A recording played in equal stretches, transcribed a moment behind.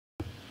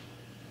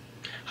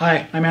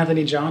Hi, I'm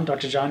Anthony John,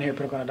 Dr. John here at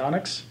Pinnacle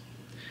Endodontics.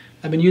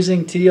 I've been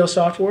using TDO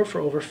software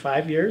for over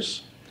 5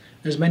 years.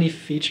 There's many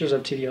features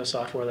of TDO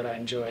software that I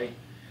enjoy.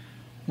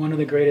 One of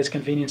the greatest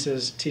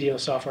conveniences TDO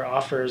software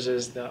offers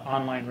is the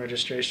online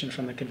registration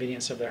from the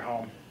convenience of their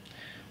home.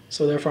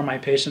 So therefore my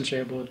patients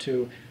are able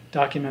to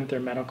document their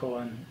medical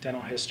and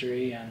dental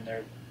history and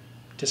their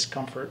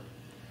discomfort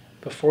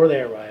before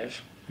they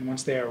arrive. And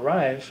once they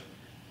arrive,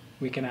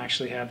 we can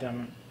actually have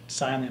them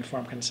sign the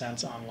informed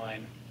consents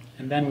online.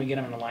 And then we get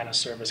them in the line of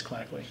service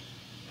clinically.